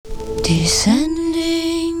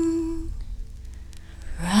Descending,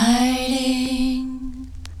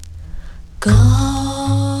 riding,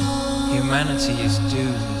 gone. Humanity is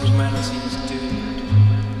doomed. Humanity is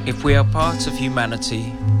doomed. If we are part of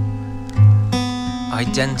humanity,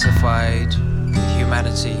 identified with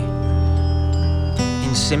humanity,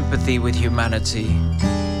 in sympathy with humanity,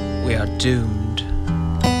 we are doomed.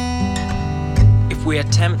 If we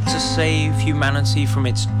attempt to save humanity from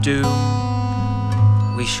its doom,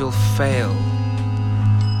 we shall fail,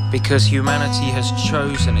 because humanity has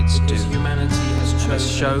chosen its doom. Humanity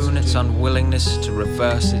has shown its unwillingness to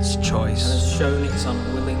reverse its choice. Has shown its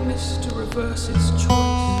unwillingness to reverse its choice.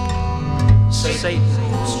 Satan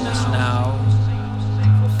rules now,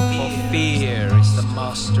 for fear is the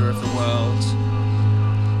master of the world,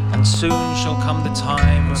 and soon shall come the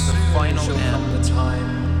time of the final end,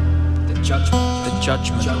 the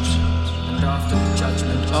judgment. And after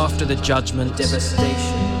the judgment,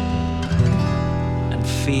 devastation and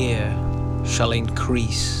fear shall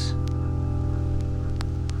increase.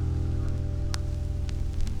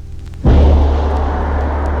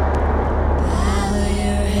 Bow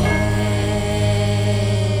your head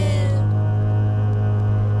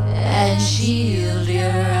and shield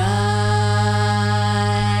your eyes.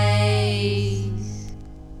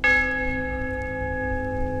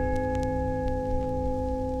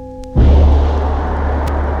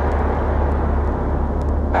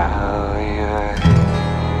 Bow your head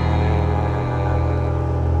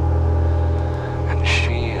and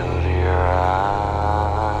shield your eyes.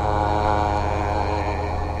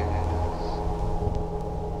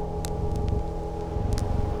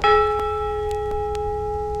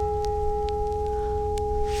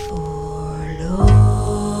 For lo,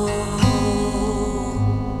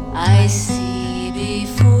 I see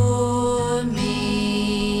before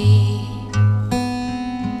me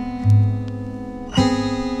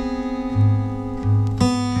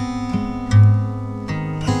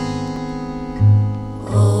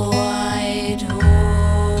a white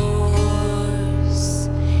horse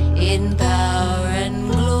in power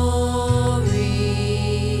and glory.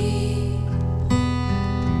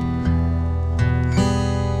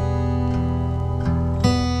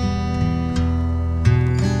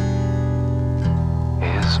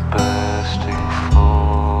 Is bursting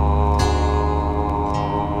forth.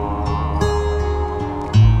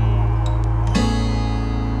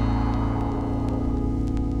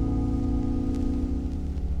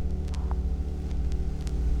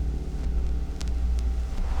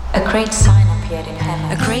 A great sign appeared in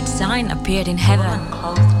heaven. A great sign appeared in heaven.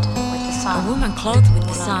 Clothed with the sun. A woman clothed with the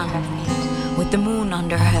Moon sun, on her feet. with the moon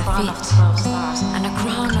under her Crown of feet, 12 stars. and a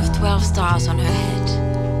crown of 12 stars on her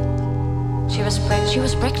head. She was pregnant. She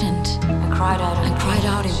was pregnant and cried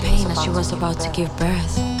out in pain as she was about to give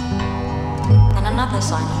birth. Then another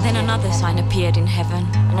sign. Then another sign appeared in heaven.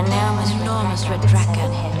 An enormous red with dragon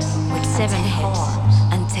 7 heads. with 7 heads horns.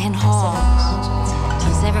 and 10 7 horns crowns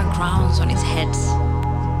and 7 crowns on its heads.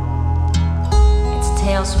 Its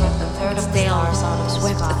tail swept a third of the Tail stars out of the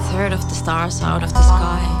swept sky. a third of the stars out of the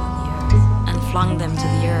sky and flung them to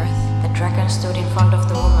the earth. The dragon stood in front of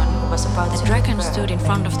the woman who was about The to dragon give birth, stood in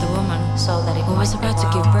front of the woman so that it who was might about to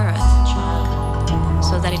give devour birth, the child.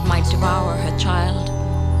 so that it might devour her child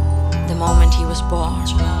the moment he was born.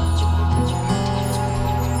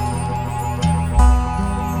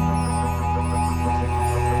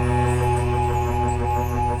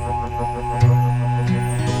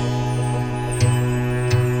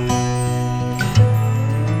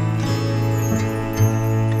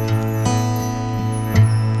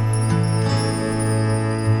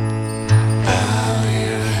 Bow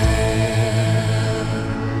your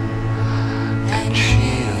head and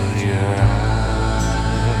shield your eyes.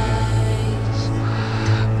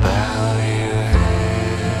 Bow your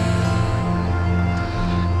head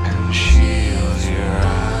and shield your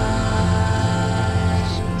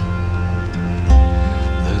eyes.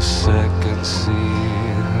 The second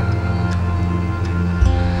seal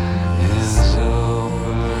is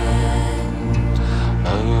open.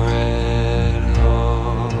 A red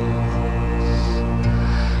horse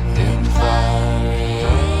in fiery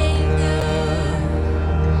anger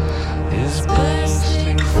is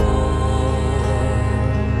bursting forth.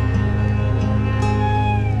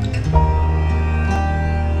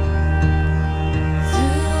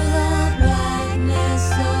 Through the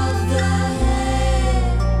blackness of the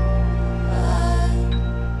heaven.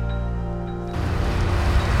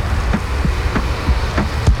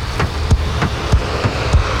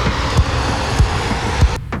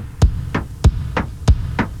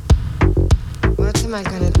 What am I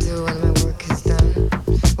gonna do when my work is done?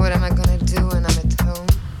 What am I gonna do when I'm at home?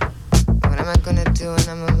 What am I gonna do when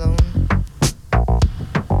I'm alone?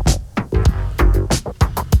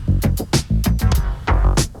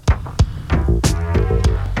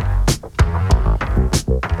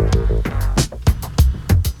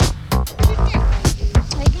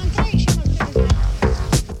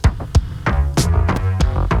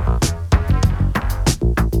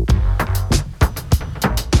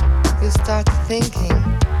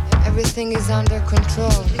 everything is under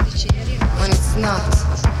control. When it's not,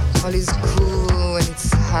 all is cool when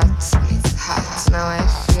it's hot. Now I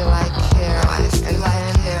feel like care, and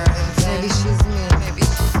then maybe she's me.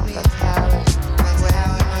 But how,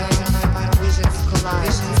 when visions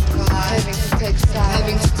collide,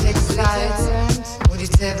 having to take sides, would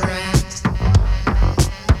it ever end?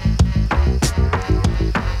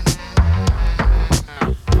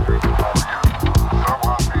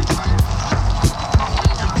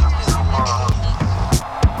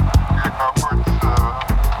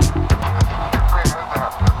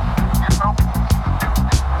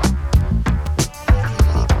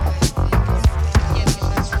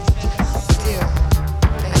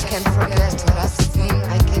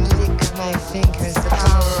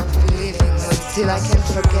 Still I can't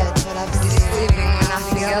forget that I've been deceiving when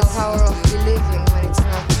nothing else. The power of believing when it's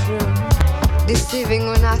not true. Deceiving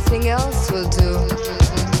when nothing else will do.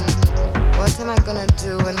 What am I gonna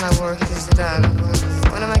do when my work is done?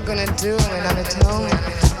 What am I gonna do when I'm at home?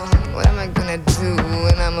 What am I gonna do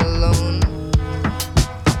when I'm alone?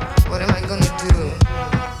 What am I gonna do?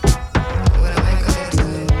 What am I gonna do?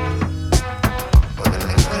 What am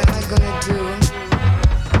I gonna do?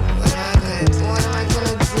 What am I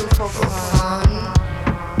gonna do for fun?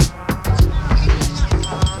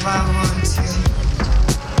 Why won't you?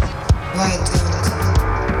 Why don't you?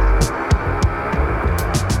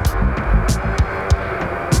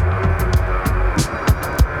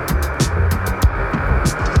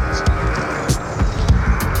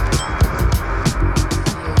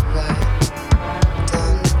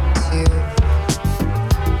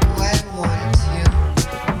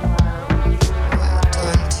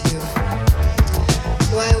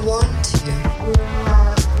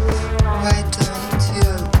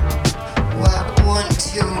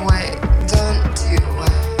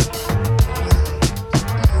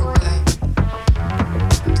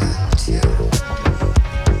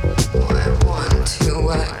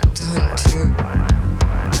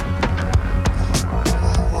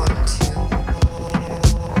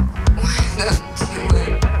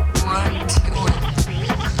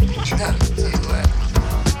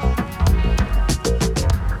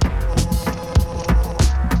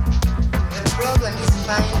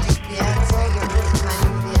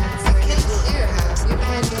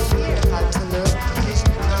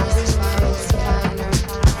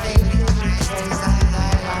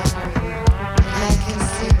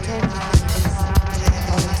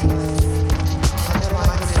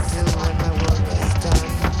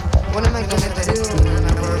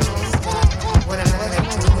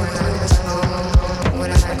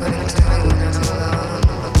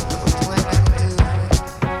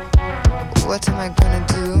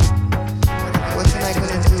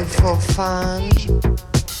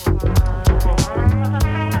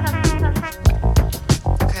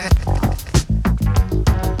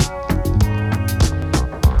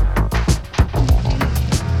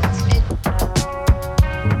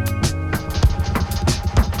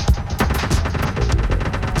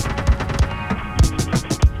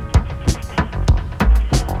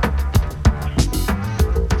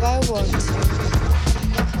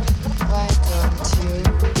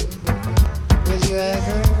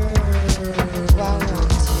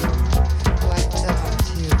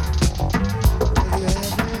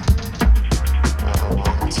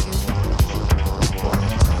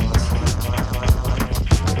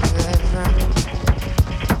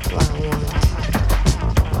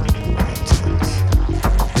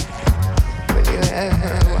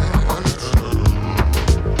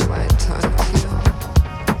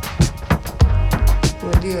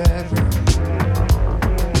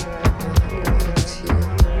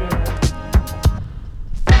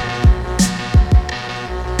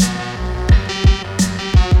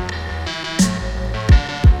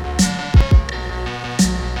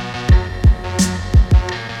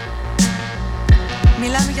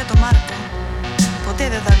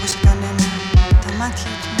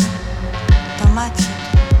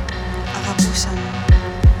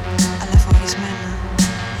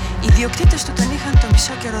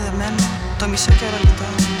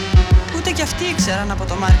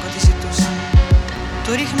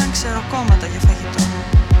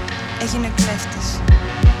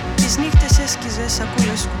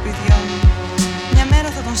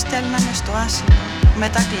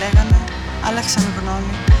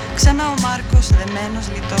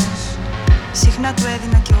 Συχνά του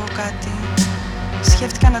έδινα κι εγώ κάτι.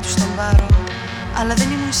 Σκέφτηκα να τους τον πάρω, αλλά δεν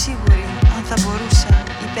ήμουν σίγουρη αν θα μπορούσα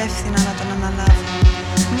υπεύθυνα να τον αναλάβω.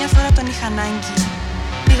 Μια φορά τον είχα ανάγκη,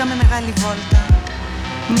 πήγαμε μεγάλη βόλτα.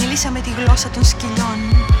 Μίλησα με τη γλώσσα των σκυλιών.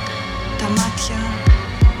 Τα μάτια,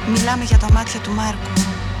 μιλάμε για τα μάτια του Μάρκου.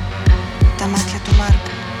 τα μάτια του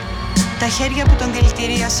Μάρκου. Τα χέρια που τον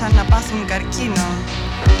δηλητηρίασαν να πάθουν καρκίνο,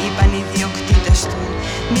 είπαν οι ιδιοκτήτες του.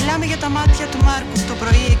 Μιλάμε για τα μάτια του Μάρκου το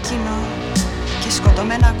πρωί εκείνο, και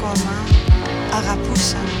σκοτωμένα ακόμα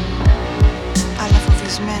αγαπούσαν, αλλά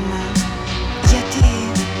φοβισμένα.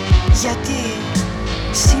 Γιατί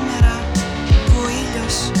σήμερα που ο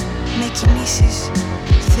ήλιος με κινήσεις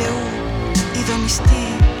Θεού ειδονιστεί,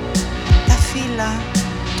 τα φύλλα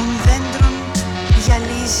των δέντρων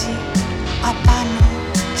γυαλίζει απάνω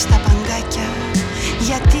στα παγκάκια.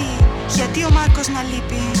 Γιατί ο Μάρκος να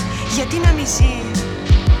λείπει, γιατί να μη ζει?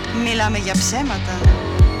 Μιλάμε για ψέματα,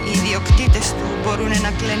 οι ιδιοκτήτες του μπορούν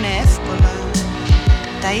να κλαίνε εύκολα.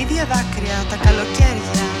 Τα ίδια δάκρυα τα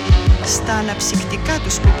καλοκαίρια στα αναψυκτικά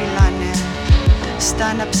τους πιπιλάνε, στα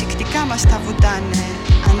αναψυκτικά μας τα βουτάνε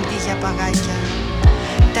αντί για παγάκια.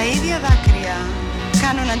 Τα ίδια δάκρυα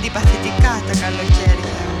κάνουν αντιπαθητικά τα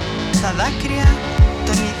καλοκαίρια, τα δάκρυα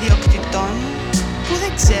των ιδιοκτητών που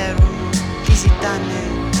δεν ξέρουν τι ζητάνε.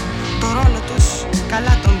 Το ρόλο τους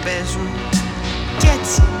καλά τον παίζουν, κι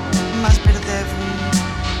έτσι μας μπερδεύουν,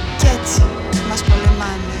 κι έτσι μας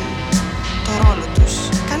πολεμάνε. Το ρόλο τους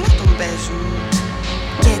καλά τον παίζουν,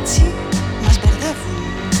 κι έτσι μας μπερδεύουν,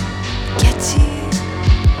 κι έτσι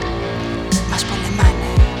μας πολεμάνε.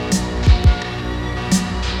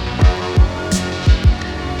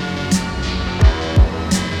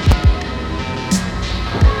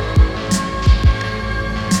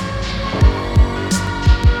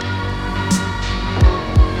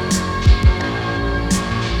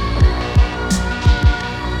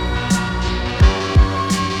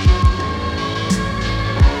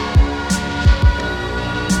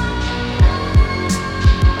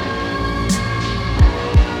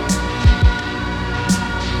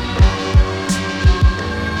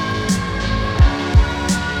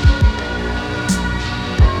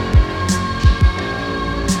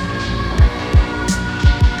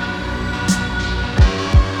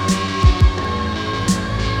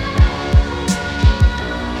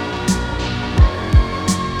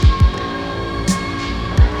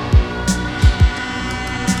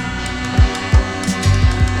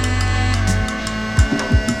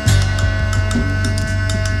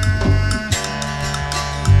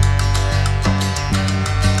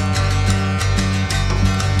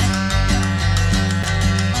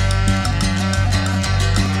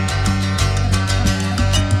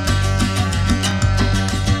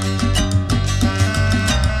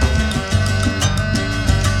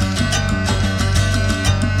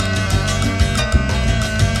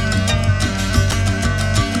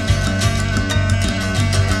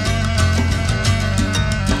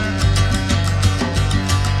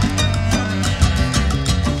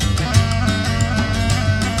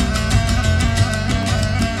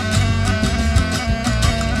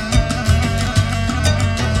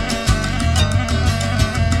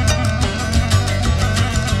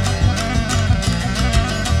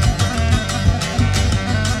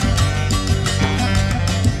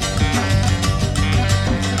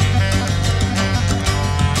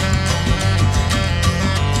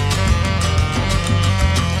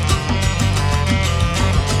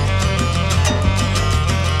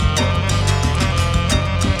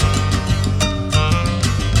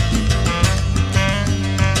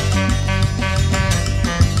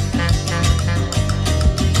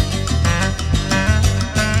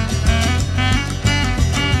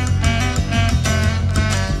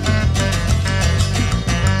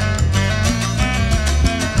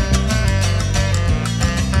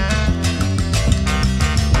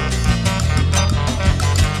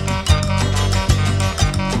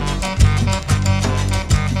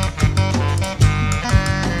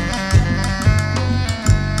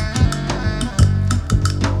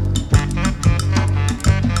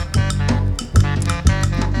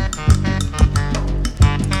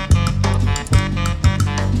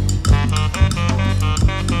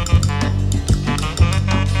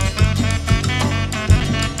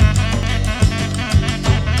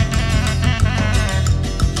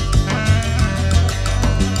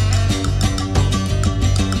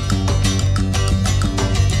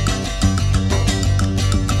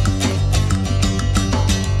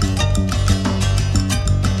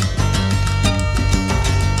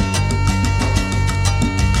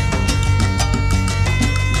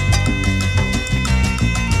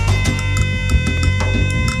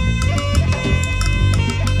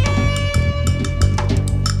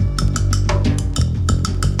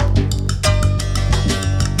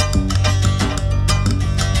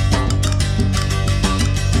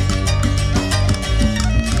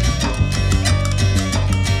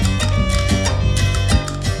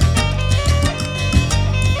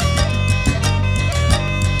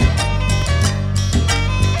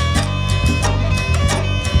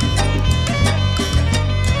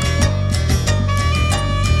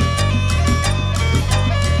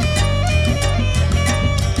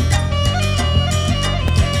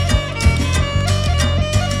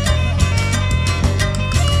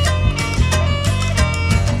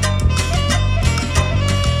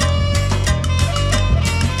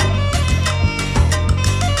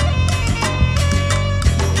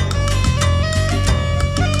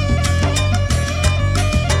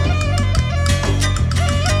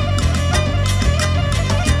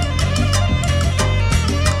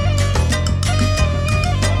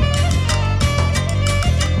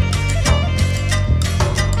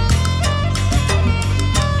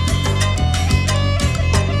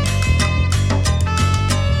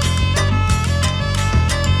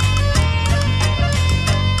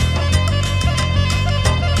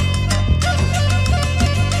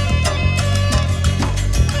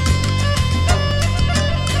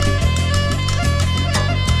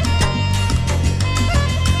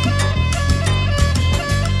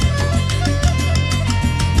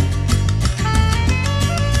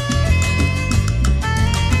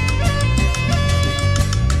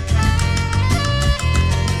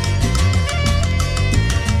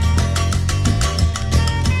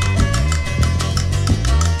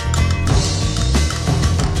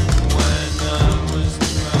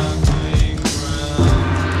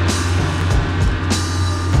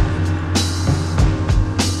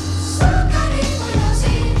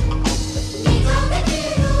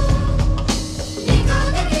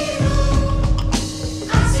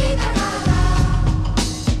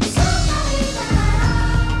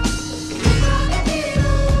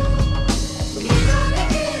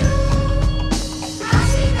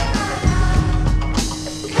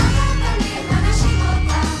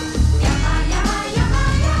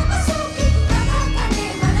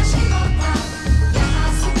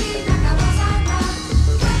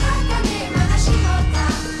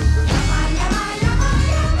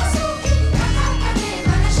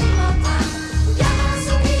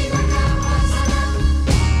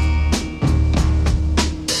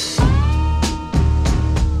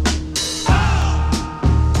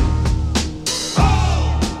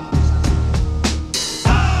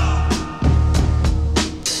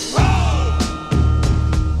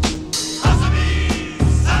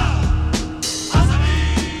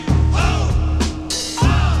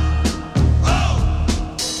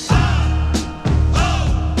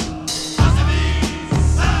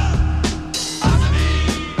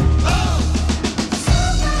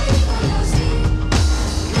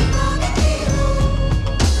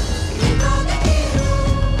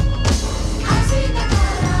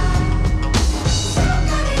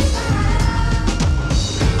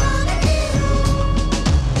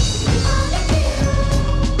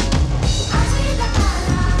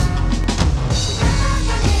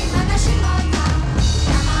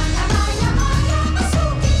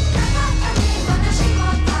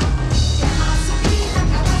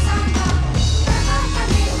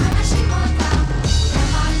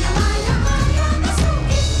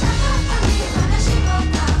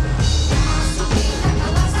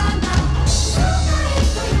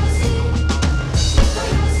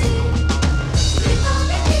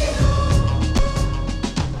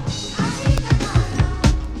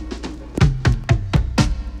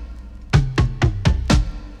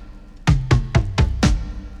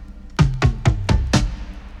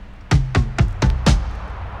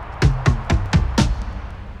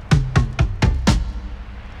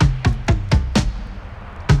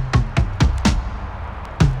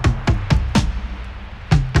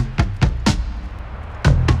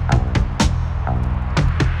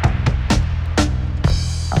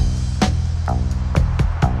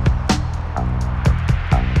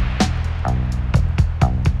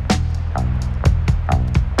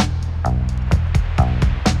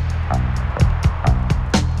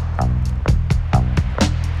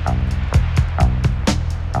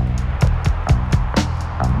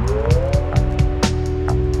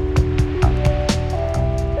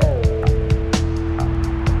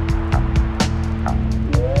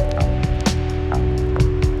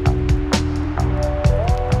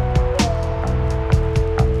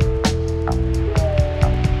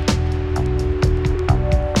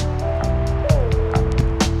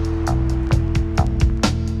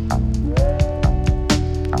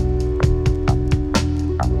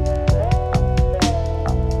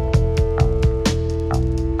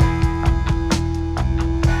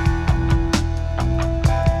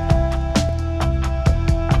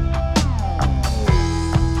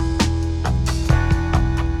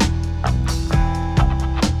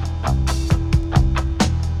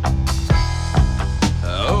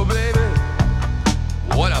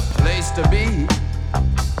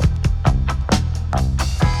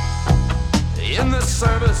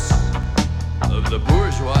 the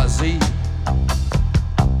bourgeoisie.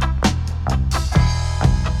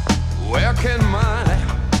 Where can my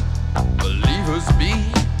believers be?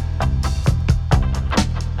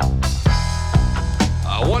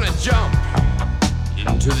 I want to jump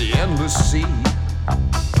into the endless sea.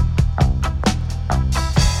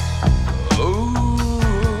 Oh,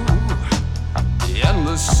 the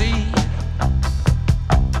endless sea.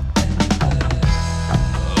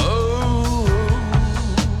 Oh,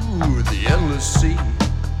 the endless sea.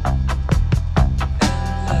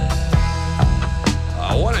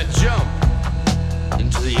 I want to jump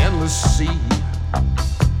into the endless sea.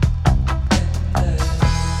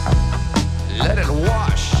 Let it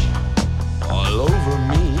wash all over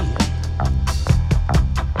me.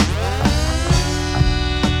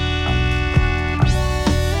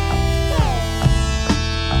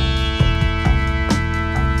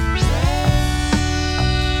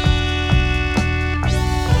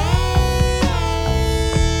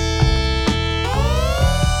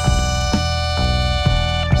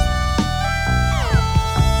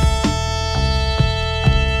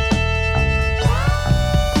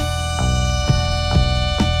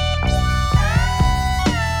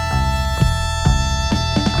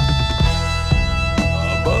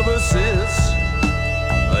 Above us is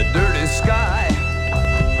a dirty sky,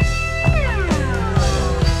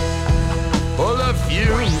 full of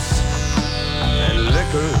fumes and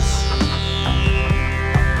liquors.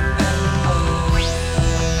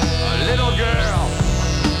 A little girl,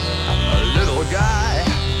 a little guy.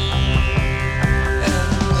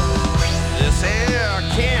 This air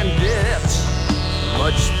can't get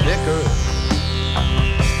much thicker.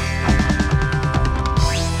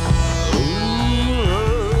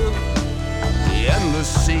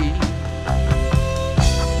 Sea.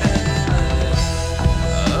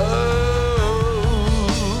 Oh,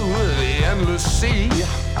 the endless sea.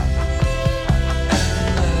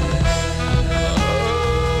 Oh,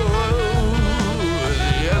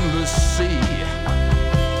 the endless sea.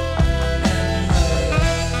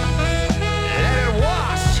 Let it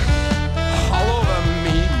wash all over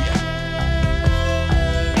me.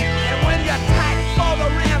 And when you're tight for the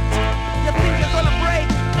rent, you think you're gonna break,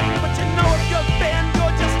 but you know if you're bent,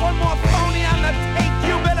 just one more phony on the take,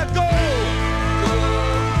 you better go.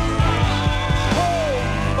 Oh,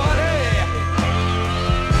 buddy.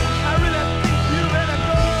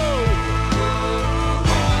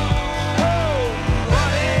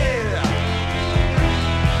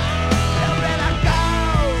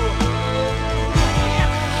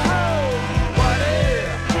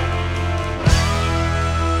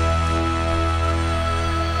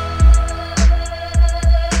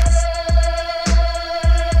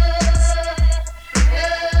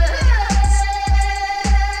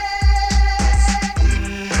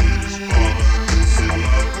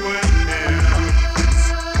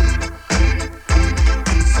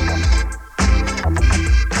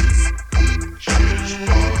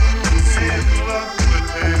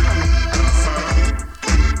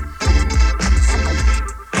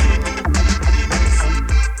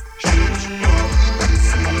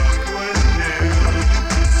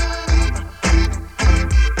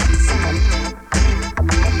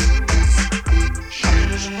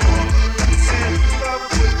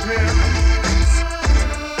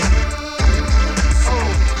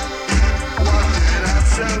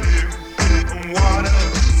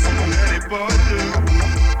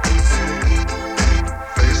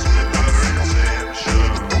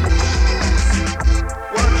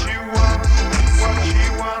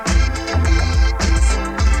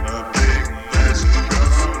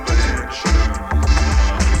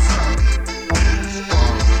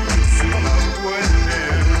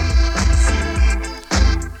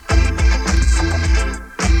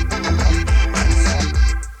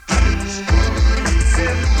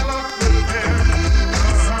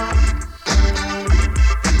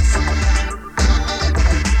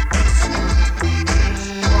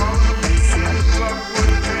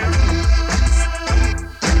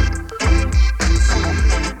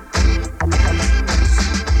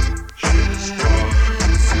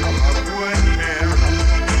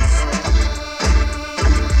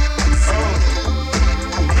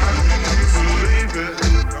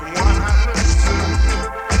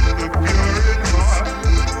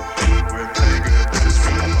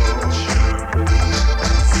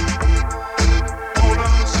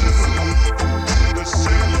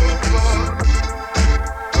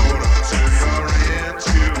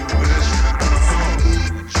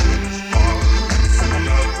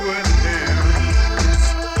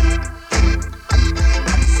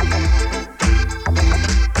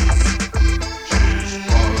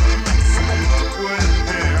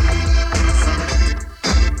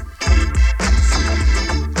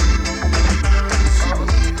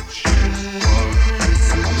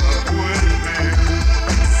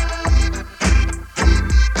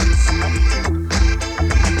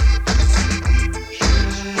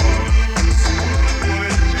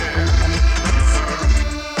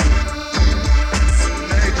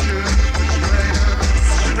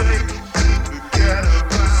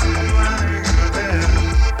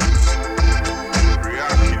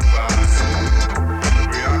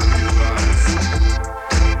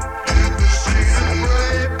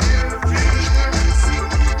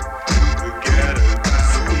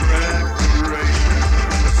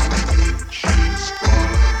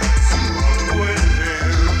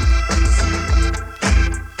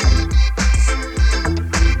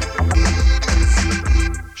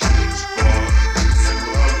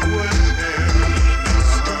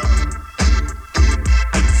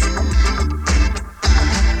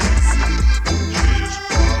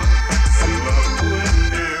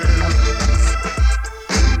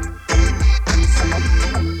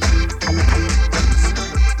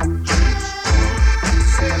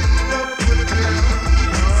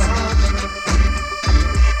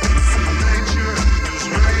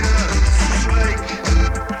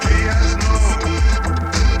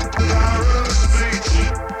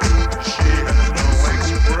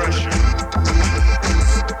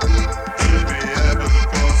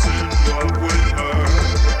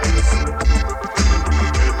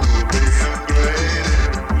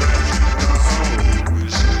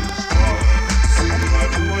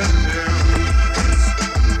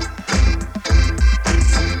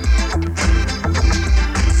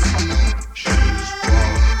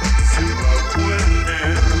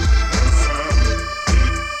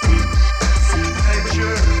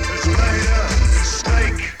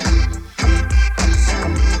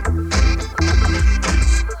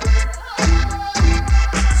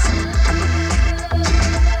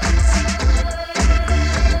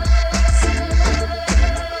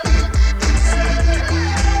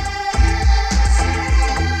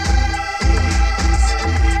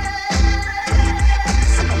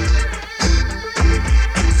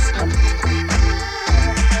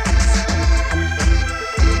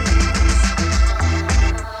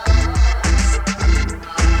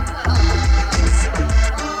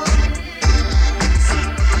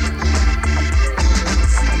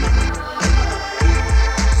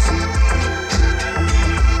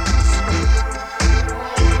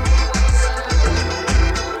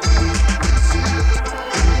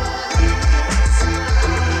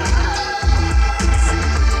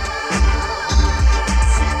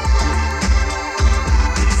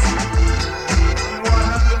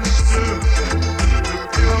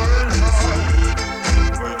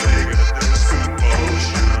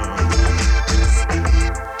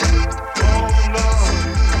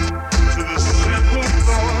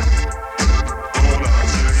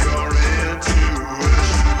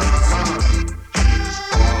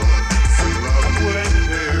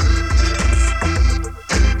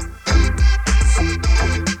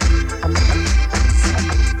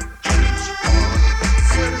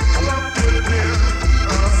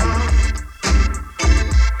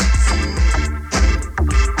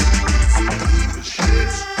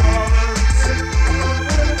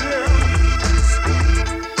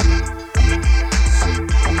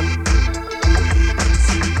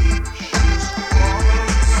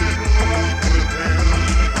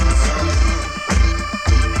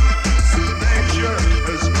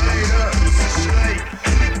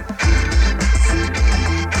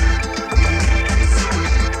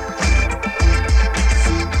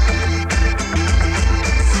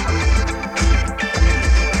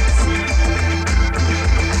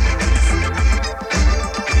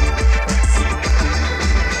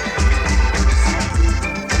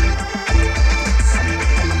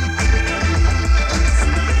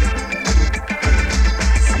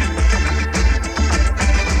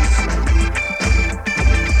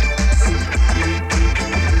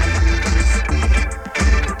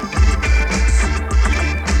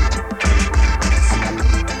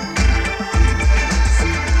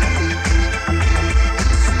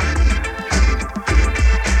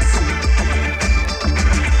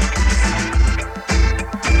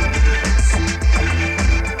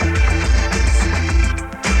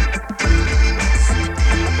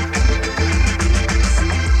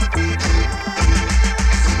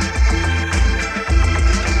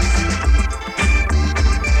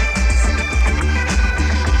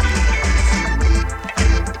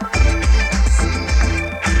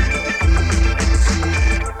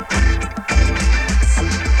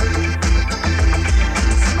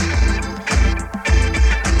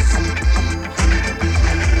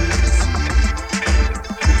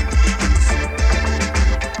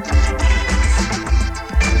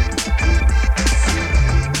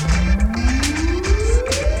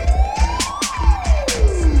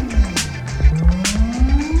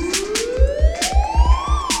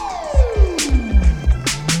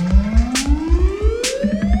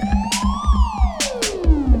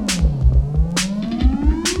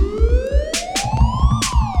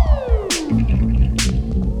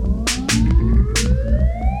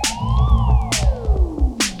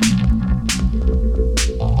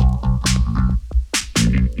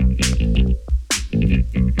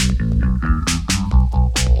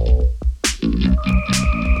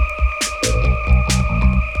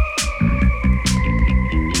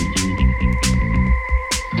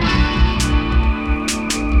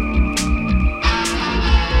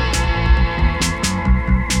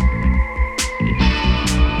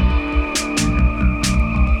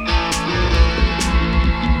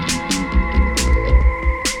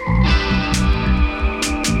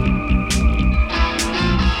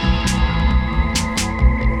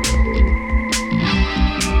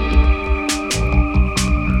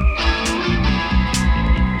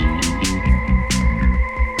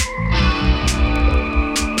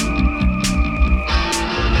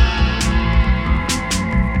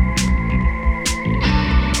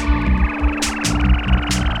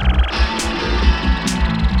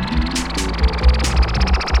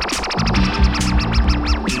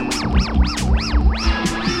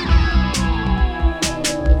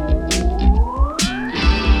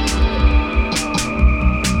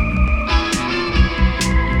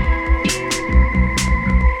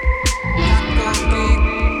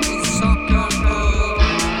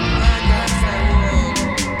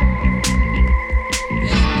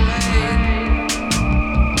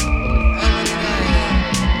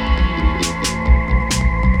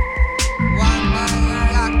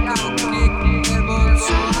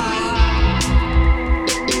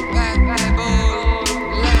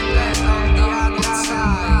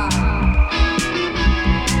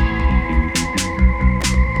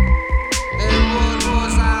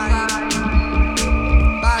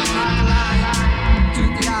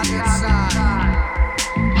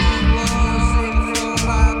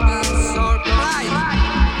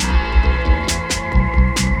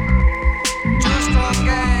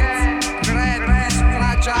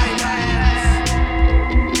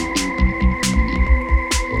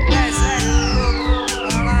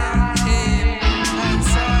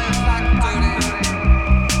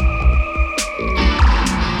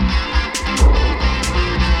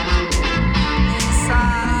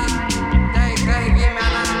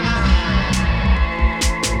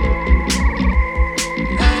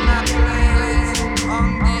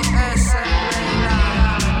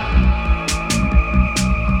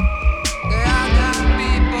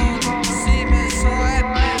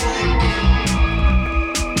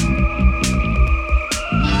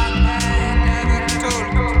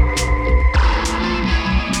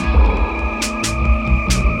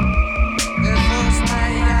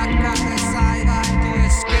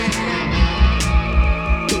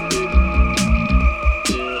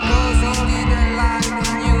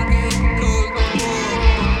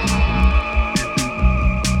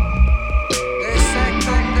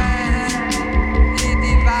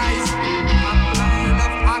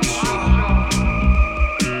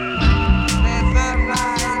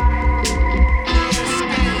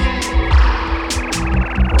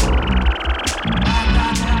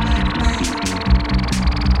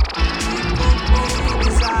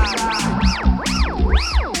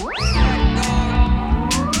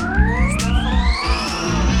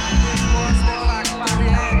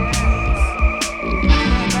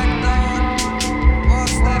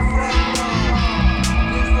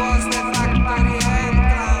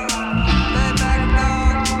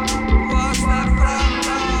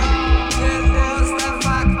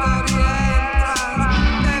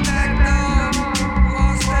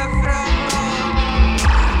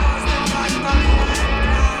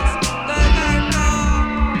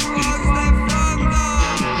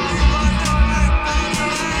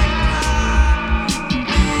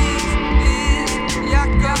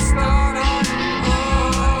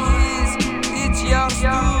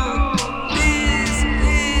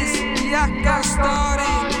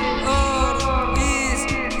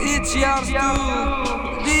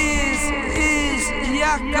 too. This is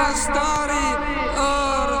Yaka story,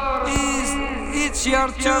 or is it your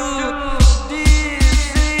too? This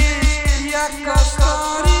is Yaka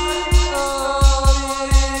story, or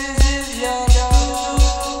is it your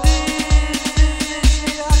too? This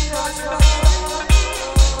is Yaka story.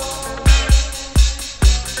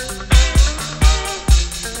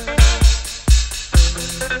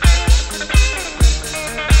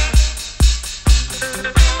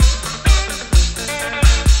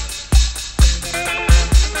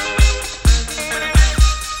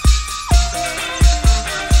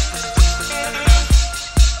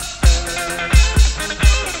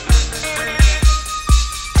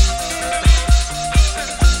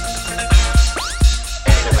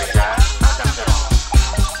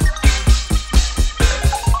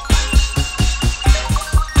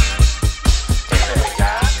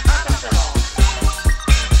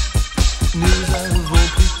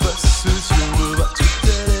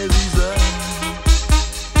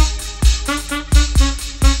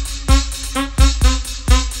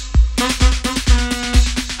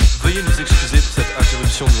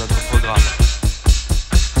 de notre programme.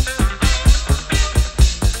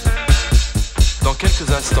 Dans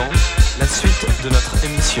quelques instants, la suite de notre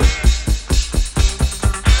émission.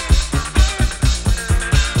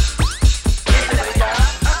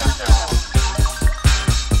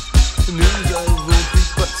 Nous avons pris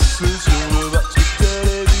passe sur le battu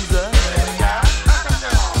téléviseur.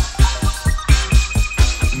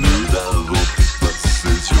 Nous avons pris passe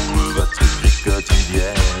sur le battu vie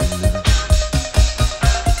quotidienne.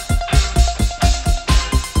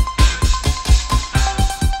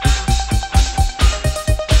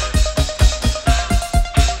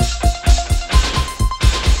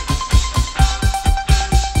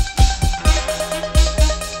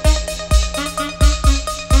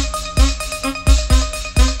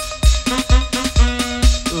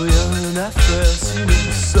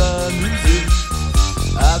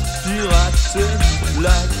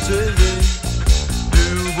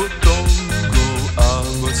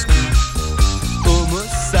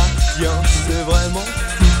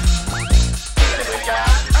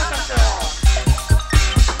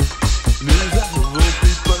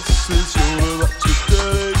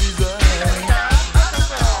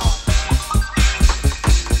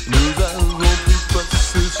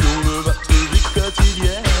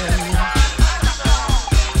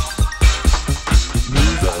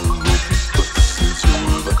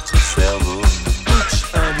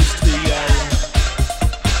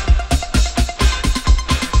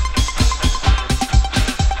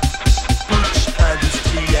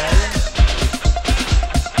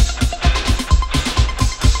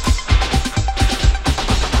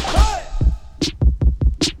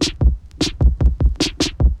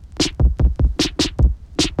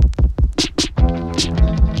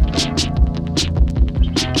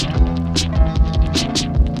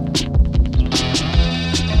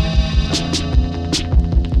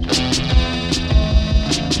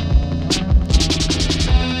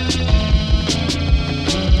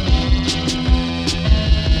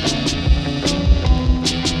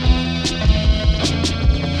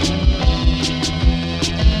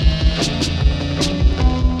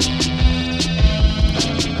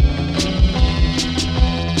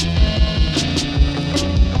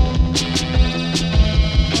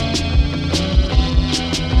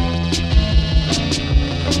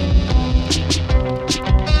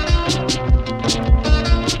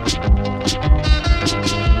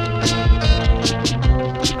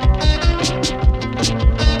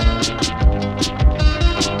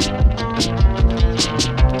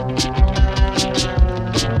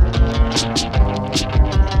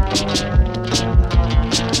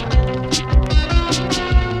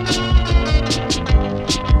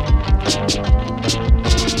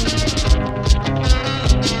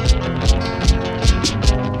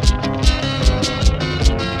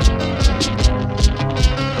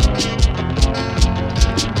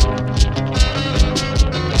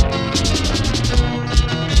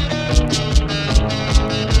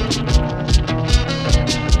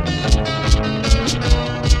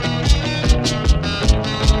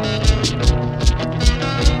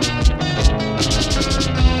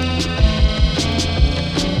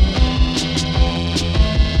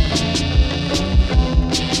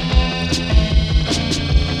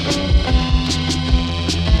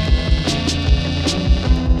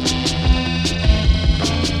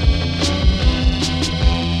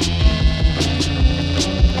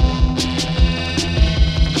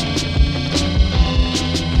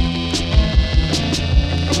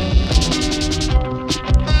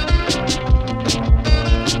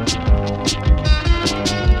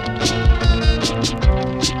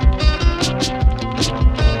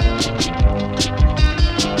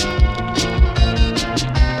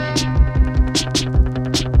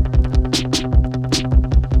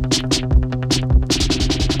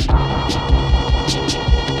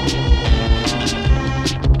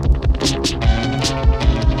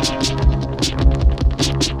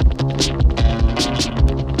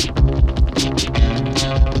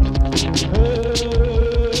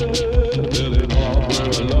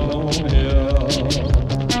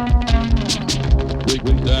 We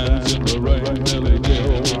can dance in the rain, Billy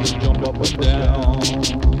Gill, jump up and down.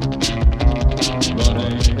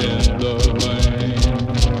 Running in the rain,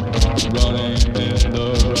 running in the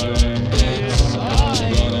rain,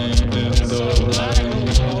 running in the rain,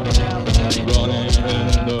 running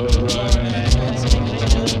in the rain,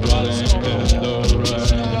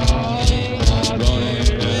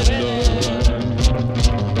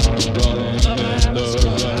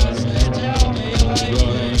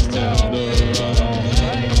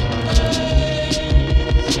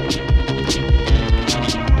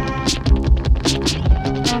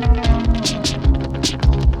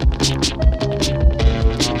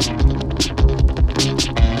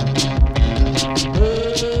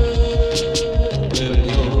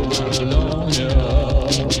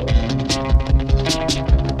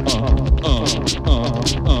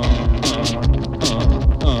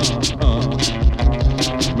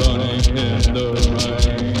 running in the rain, running in the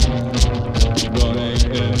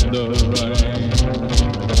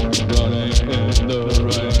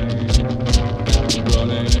rain,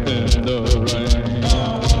 running in the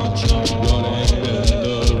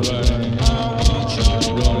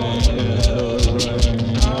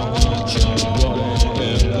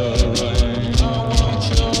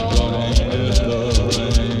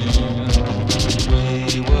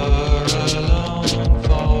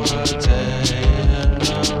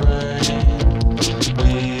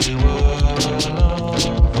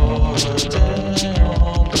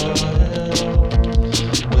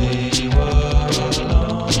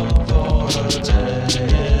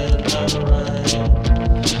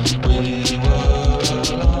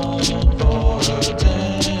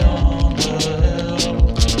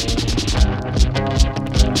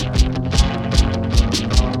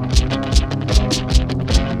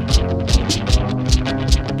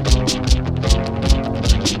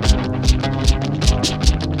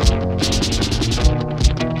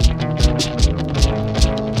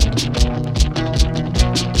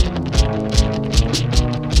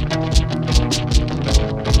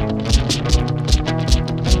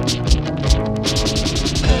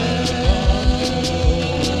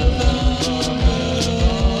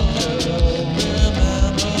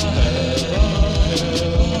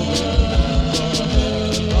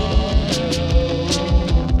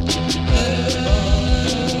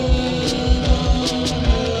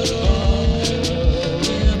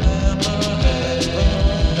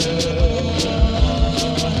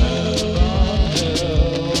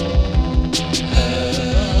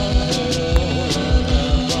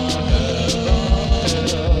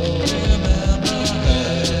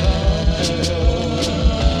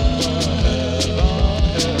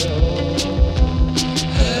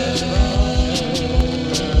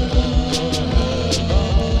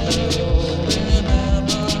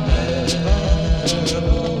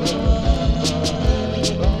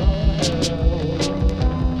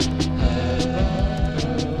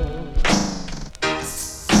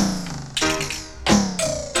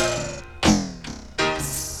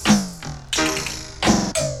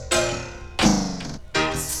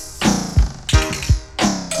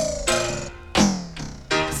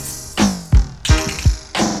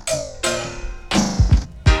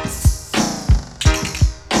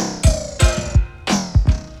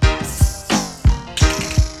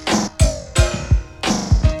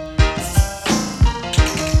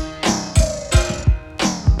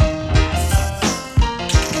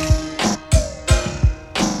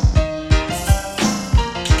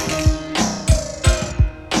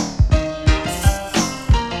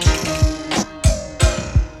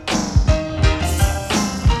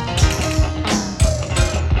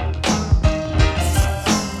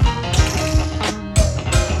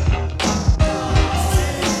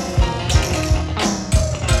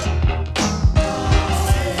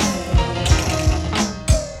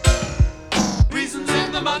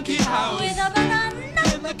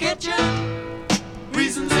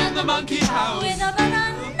Reasons in the monkey house. With a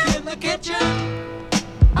banana in the kitchen.